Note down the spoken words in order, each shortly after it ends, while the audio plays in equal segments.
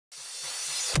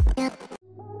All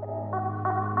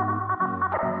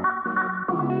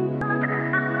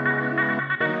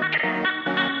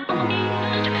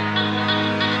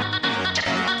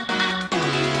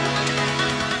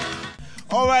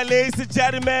right, ladies and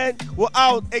gentlemen, we're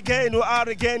out again.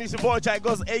 It's your boy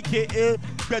Chigos, aka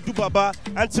Bedu Baba,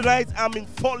 and tonight I'm in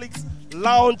Folix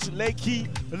Lounge, Lekki,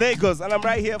 Lagos, and I'm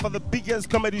right here for the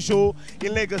biggest comedy show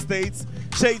in Lagos State,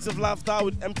 Shades of Laughter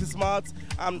with MC Smart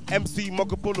and MC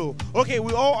Marco Polo. Okay,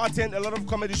 we all attend a lot of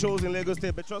comedy shows in Lagos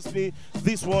State, but trust me,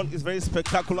 this one is very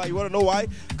spectacular. You want to know why?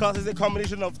 Because it's a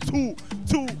combination of two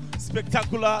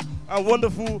spectacular and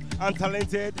wonderful and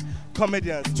talented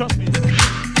comedians. Trust me.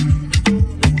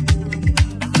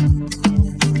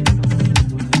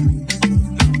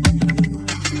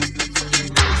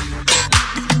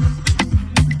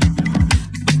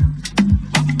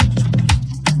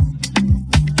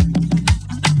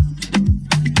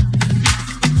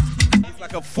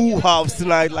 A full house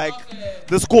tonight. Like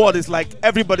the squad is like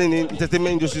everybody in the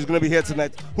entertainment industry is going to be here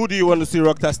tonight. Who do you want to see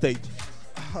rock that stage?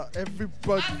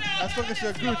 Everybody, as long as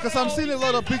you're good, because I'm seeing a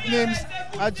lot of big names: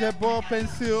 Ajebo,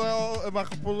 Pencil,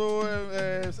 Marco Polo,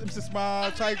 MC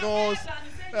Smart, Chigos,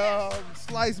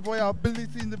 Slice Boy,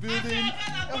 Ability in the building,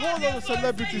 a whole lot of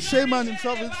celebrities. Shaman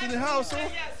himself is in the house, so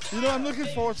I'm looking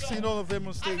forward to seeing all of them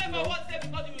on stage.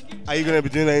 Are you going to be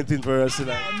doing anything for us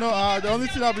tonight? No, the only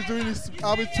thing I'll be doing is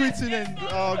I'll be tweeting and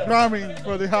gramming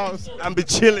for the house. And be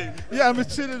chilling. Yeah, I'll be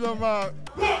chilling on my.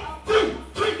 1, 2,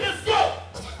 3, let's go!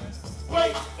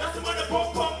 Wait, that's the money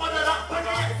pump from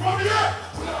here!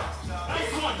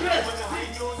 Nice one, yes!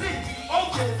 See,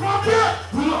 okay, from here!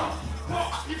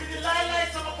 Even the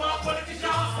lights of our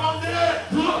politicians from there!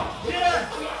 Yeah!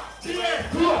 See,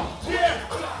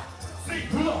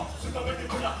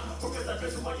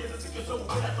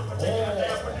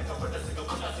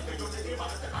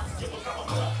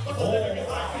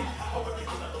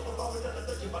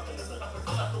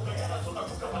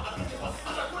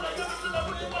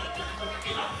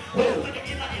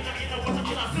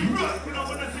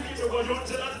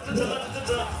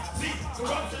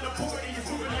 corruption and poverty is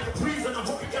moving like a breeze, and I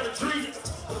hope you got a tree.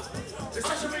 It's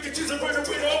such a making cheese and burning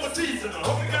with overseas, and I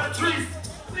hope you got a tree.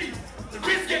 See, the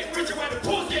rich getting richer while the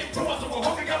poor's getting poor, so I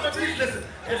hope you got my trees. Listen.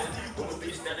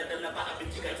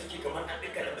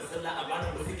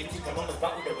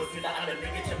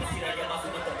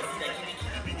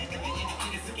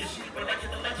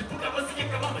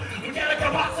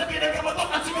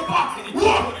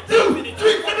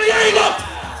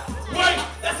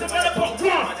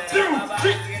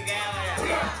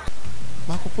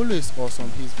 Marco Polo is awesome,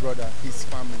 his brother, his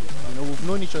family. We've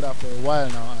known each other for a while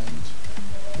now, and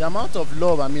the amount of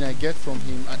love I get from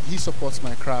him, and he supports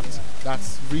my craft.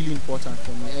 That's really important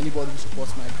for me. Anybody who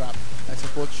supports my craft, I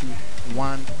support you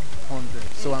 100.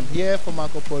 So I'm here for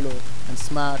Marco Polo and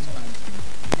Smart,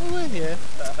 and we're here,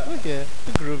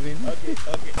 we're grooving. Okay.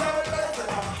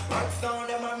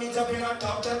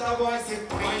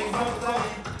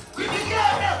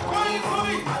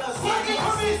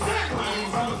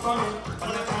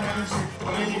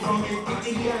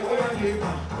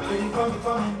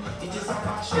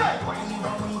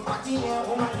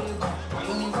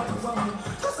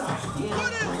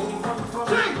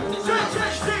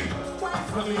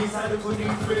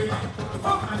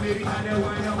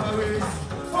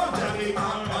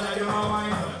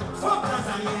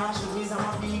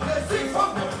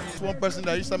 One person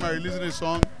that each time I release a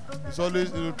song is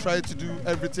always try to do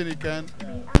everything he can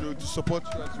to support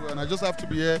you as well, and I just have to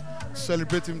be here to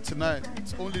celebrate him tonight.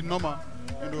 It's only normal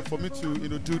for me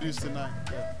to do this tonight.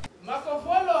 Yeah. Marco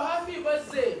Polo, happy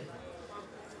birthday.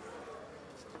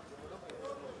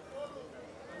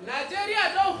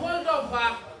 Nigeria don't hold up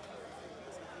back.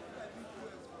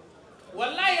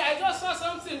 Wallahi, I just saw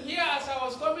something here as I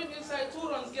was coming inside 2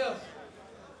 runs girls.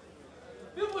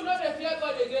 People know they fear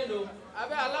God again though.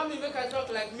 Allow me make I talk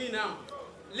like me now.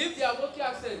 Leave the Aboki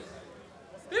accent.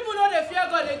 People know they fear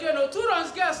God again though. 2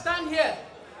 runs girls stand here.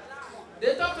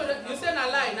 They talk to them. You say na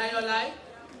lie, na your lie.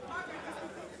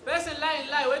 Person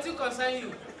lie, waiting concern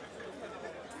you.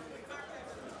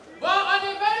 But on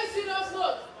a very serious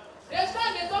note, they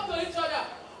stand, they talk to each other.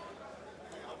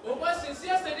 But since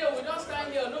yesterday we don't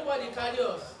stand here, nobody carry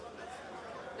us.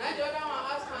 Now the other one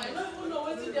asked her, I don't even know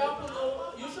what they happen.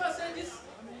 You sure say this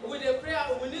with a prayer,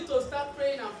 we need to start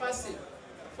praying and fasting.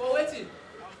 For waiting.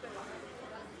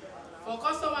 For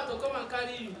customer to come and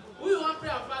carry you. Who you want pray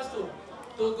and fast to?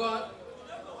 To God.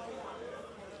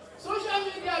 Social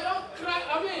media don't cry.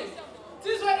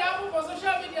 This is what happen for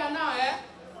social media now, eh?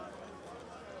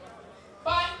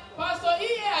 By Pastor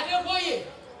E.A. Adeboye,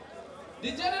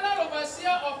 the General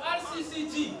Overseer of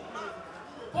RCCG,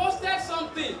 posted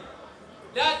something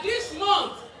that this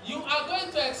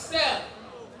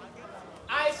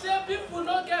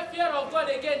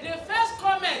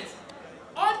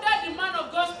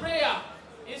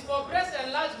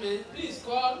classmate. Please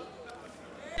call.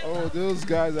 Oh, those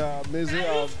guys are amazing.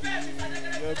 I've been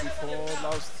here before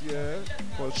last year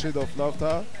for Shade of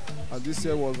Laughter, and this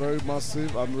year was very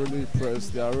massive. I'm really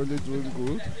impressed. They are really doing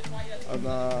good, and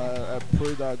I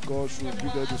pray that God should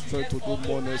give them the strength to do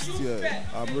more next year.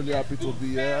 I'm really happy to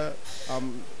be here.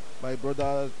 My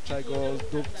brother Chigos,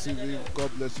 Dope TV, God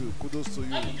bless you. Kudos to you.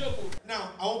 Now,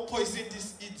 I won't poison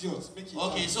this idiot.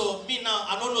 Okay, so me now,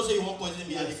 I don't know say you want poison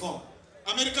me. Yes. I come.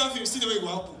 American film, see the way you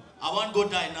happen. I want go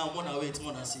die now, more than wait,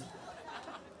 more than see.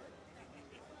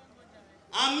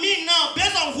 And me now,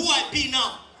 based on who I be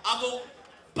now, I go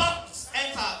back,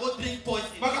 enter, go drink poison.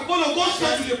 Macapolo, go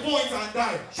straight to the point and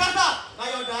die. Shut up!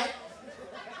 Now you die.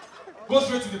 Go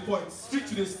straight to the point. Stick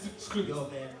to the script. Yo,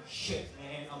 man, shit,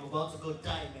 man. I'm about to go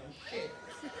die, man. Shit.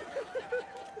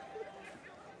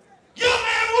 Yo,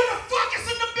 man, who the fuck is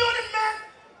in the building, man?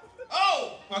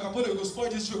 Oh! Macapolo, you go spoil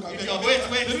this joke. Yo, wait.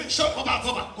 Shut Go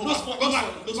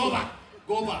back.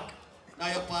 Go back. Now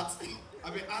your part. I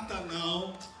mean, Arthur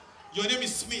now. Your name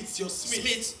is Smith. You're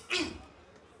Smith.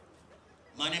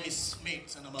 My name is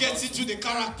Smith, and I'm about Get into the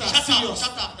character.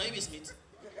 Shut up. Now you be Smith.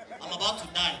 I'm about to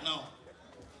die now.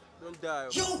 Don't die.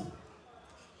 Yo!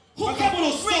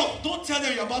 Macapolo, stop. Don't tell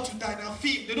them you're about to die. Now,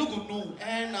 film. They don't go know.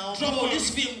 And now, Drop this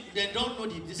film, they don't know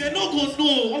this. They don't go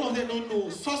know. All of them don't know.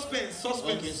 Suspense.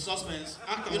 Okay, suspense.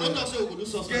 Actor You don't well. talk so we go do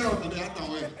suspense. Get out of the actor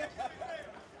well.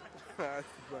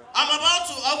 I'm about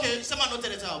to, okay, someone not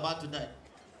tell us I'm about to die.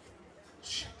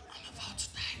 I'm about to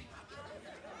die.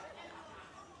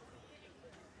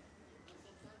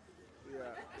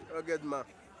 Yeah, I'll get ma.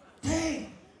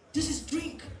 Dang, this is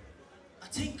drink. I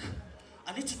think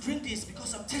I need to drink this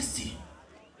because I'm thirsty.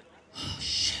 Oh,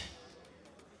 shit.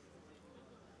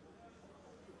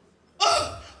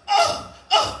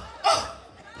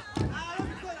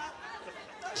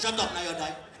 Shut up, now you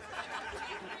die.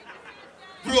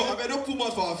 Bro, I beg, don't put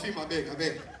much for our film. I beg.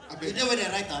 You know where they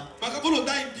write that? Macapolo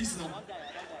die in peace now.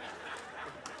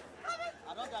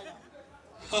 I don't die.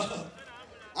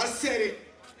 I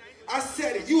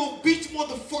said it. You a bitch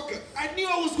motherfucker. I knew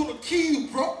I was gonna kill you,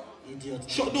 bro. Idiot.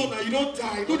 Shut no, now you don't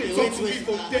die. Don't Okay, talk to me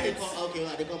from death. Okay,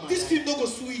 they come This film don't go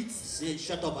sweet. See,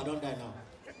 shut up, I don't die now.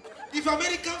 If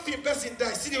American film person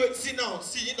die, see the way, see now,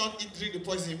 see you don't eat drink the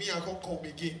poison. Me, I can't come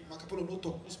again. Macapolo, no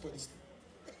talk, no spoil this.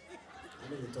 I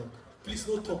know you talk. Please,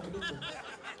 no talk.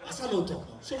 I said no talk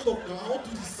now. Shut up now. I won't do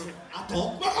this. I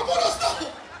talk? Macapolo,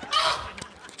 stop! Ah!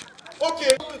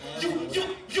 Okay,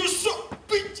 you so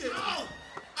bitch!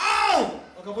 Ow!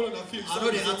 Macapolo, na film. I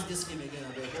know they ask this film again.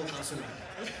 I beg. Go cancel it.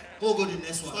 Go the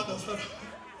next one. Stand.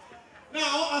 Now, I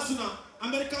want to ask you now,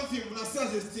 American film, when I say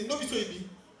as a thing, nobody so it be.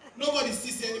 Nobody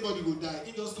sees anybody go die.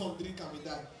 He just come drink and he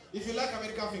die. If you like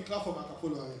American film, clap for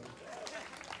Macapolo.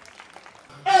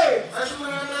 Hey!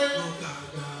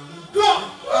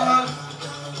 Go!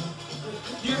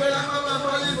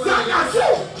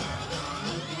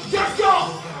 Just go!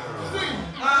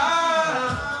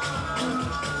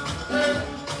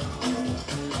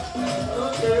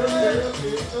 Okay.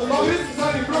 Maurice is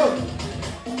on the road.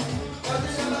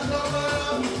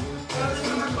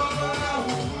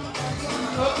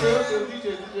 Okay, DJ,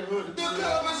 hold it.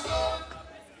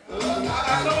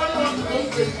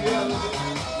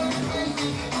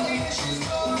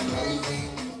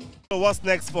 So what's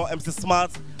next for MC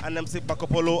Smart and MC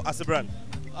Macapolo as a brand?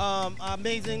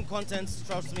 Amazing content,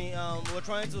 trust me. We're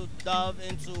trying to dive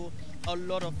into a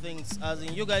lot of things, as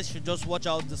in you guys should just watch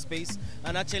out the space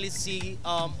and actually see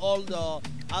all the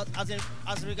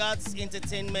as regards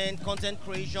entertainment, content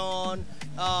creation,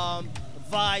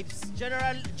 vibes,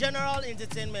 general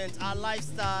entertainment, our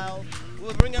lifestyle.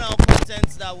 We're bringing out content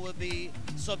that will be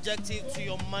subjective to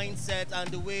your mindset and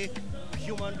the way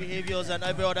human behaviors and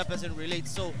every other person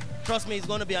relates. So trust me, it's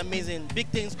going to be amazing. Big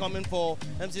things coming for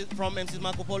from MC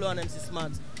Macapolo and MC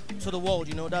Smart to the world.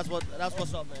 You know, that's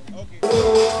what's up, man. Okay.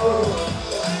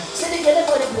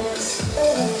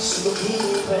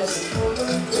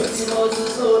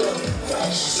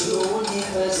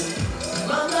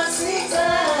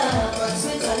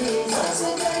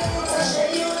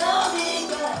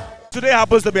 Today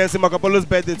happens to be MC Macapolo's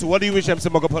birthday too. What do you wish MC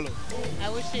Macapolo? I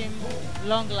wish him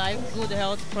long life, good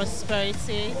health,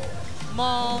 prosperity,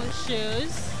 more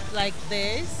shoes like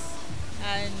this,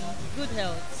 and good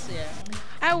health, yeah.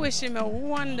 I wish him a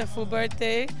wonderful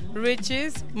birthday,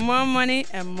 riches, more money,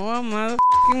 and more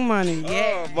motherfucking money.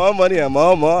 Yeah. Oh, more money and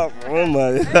more money.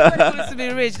 Everybody wants to be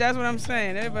rich. That's what I'm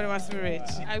saying. Everybody wants to be rich.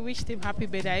 I wished him happy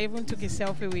birthday. I even took a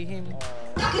selfie with him.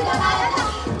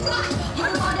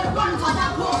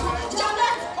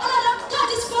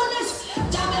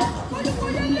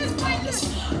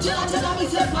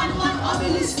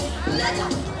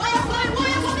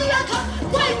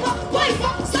 Why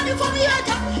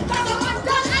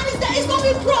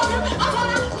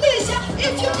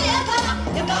If you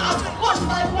if I one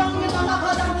by one with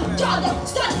another, Jordan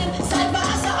standing side by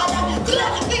side.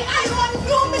 Glad me I want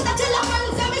you, Mr. Teleman.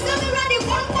 Send me ready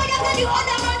one fire than the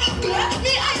other man. Glad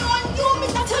me I want you,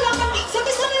 Mr. Teleman. Send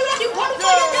me ready one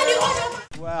fire than the other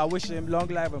man. Well, I wish him long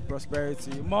life and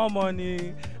prosperity, more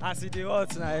money, as he did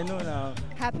what I know now.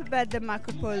 Happy birthday,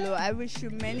 Marco Polo. I wish you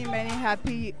many, many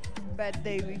happy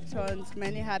birthday returns,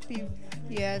 many happy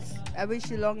years. I wish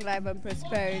you long life and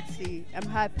prosperity. I'm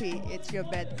happy it's your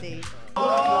birthday. I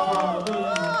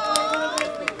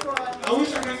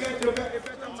wish I can get your birthday.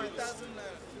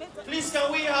 Please,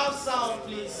 can we have sound,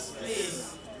 please?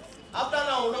 Please. After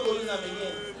now, we're not going to use them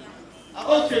again.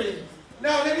 Okay.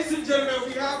 Now, ladies and gentlemen,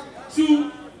 we have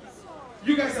two.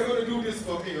 You guys are going to do this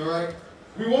for me, alright?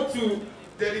 We want to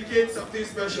dedicate something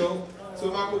special to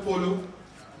Marco Polo.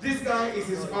 This guy is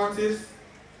his artist.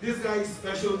 This guy is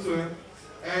special to him.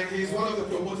 And he's one of the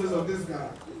promoters of this guy.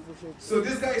 So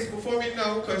this guy is performing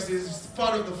now because he's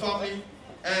part of the family.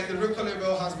 And the record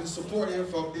label has been supporting him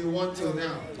from day one till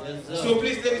now. So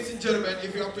please, ladies and gentlemen,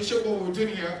 if you appreciate what we're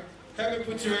doing here, help me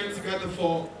put your hands together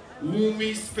for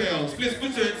Woomy Spells. Please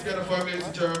put your hands together for him, ladies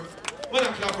and gentlemen. Man, I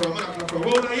clap for him, man, I clap for him.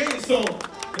 Well, now hear your song,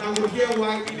 and I'm going to hear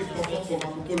why he is performing for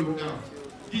Marco Polo now.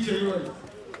 DJ, you ready?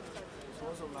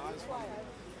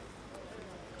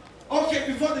 Okay,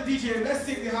 before the DJ, let's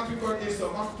sing the happy birthday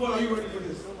song. Marco Polo, are you ready for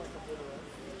this?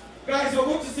 Guys, we're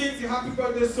going to sing the happy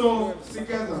birthday song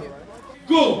together.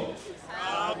 Go!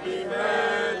 Happy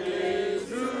birthday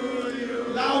to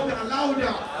you. Louder, louder.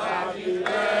 Happy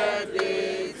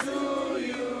birthday to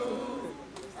you.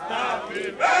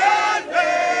 Happy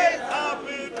birthday,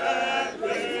 happy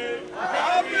birthday,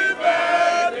 happy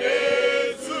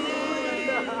birthday to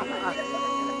you.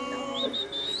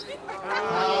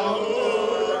 How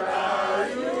old are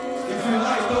you? If you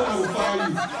like, I will fire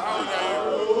you. How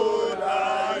old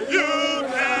are you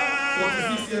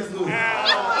now? 46 years old.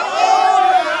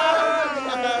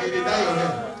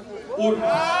 Old man.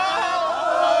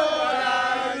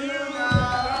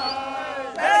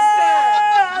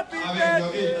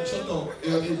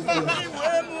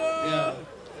 Yeah.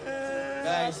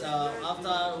 Guys,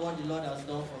 after what the Lord has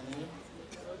done for me,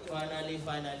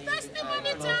 finally, I clock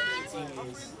 18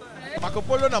 years. Marco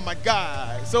Polo na my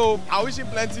guy. So I wish him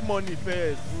plenty money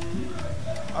first.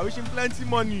 I wish him plenty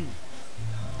money.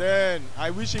 Then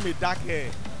I wish him a dark hair.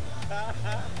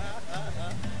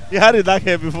 You had a dark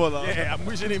hair before now. Yeah, I'm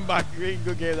wishing him back. He can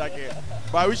go get dark hair.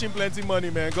 But I wish him plenty money,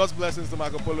 man. God's blessings to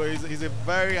Marco Polo. He's a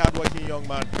very hardworking young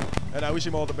man, and I wish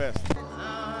him all the best.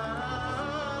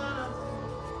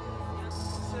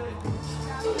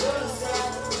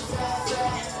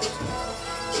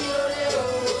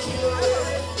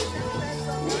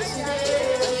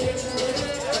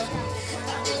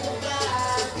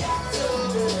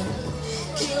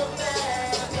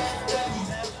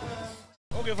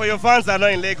 Okay, for your fans that are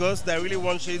not in Lagos, that really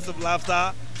want Shades of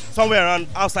Laughter somewhere around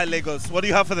outside Lagos, what do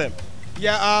you have for them?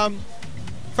 Yeah,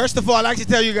 first of all, I'd like to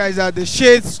tell you guys that the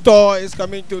Shade Store is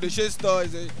coming through. The Shade Store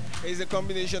is a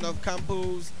combination of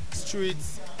campus,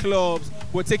 streets, clubs.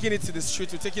 We're taking it to the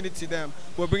streets, we're taking it to them.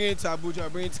 We're bringing it to Abuja, we're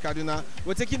bringing it to Kaduna.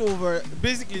 We're taking over,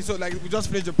 basically, so like we just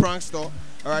finished the prank store.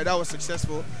 All right, that was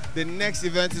successful. The next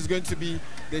event is going to be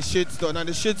the Shade Store. Now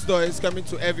the Shade Store is coming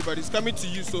to everybody. It's coming to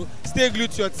you, so stay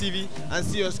glued to your TV and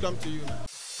see us come to you.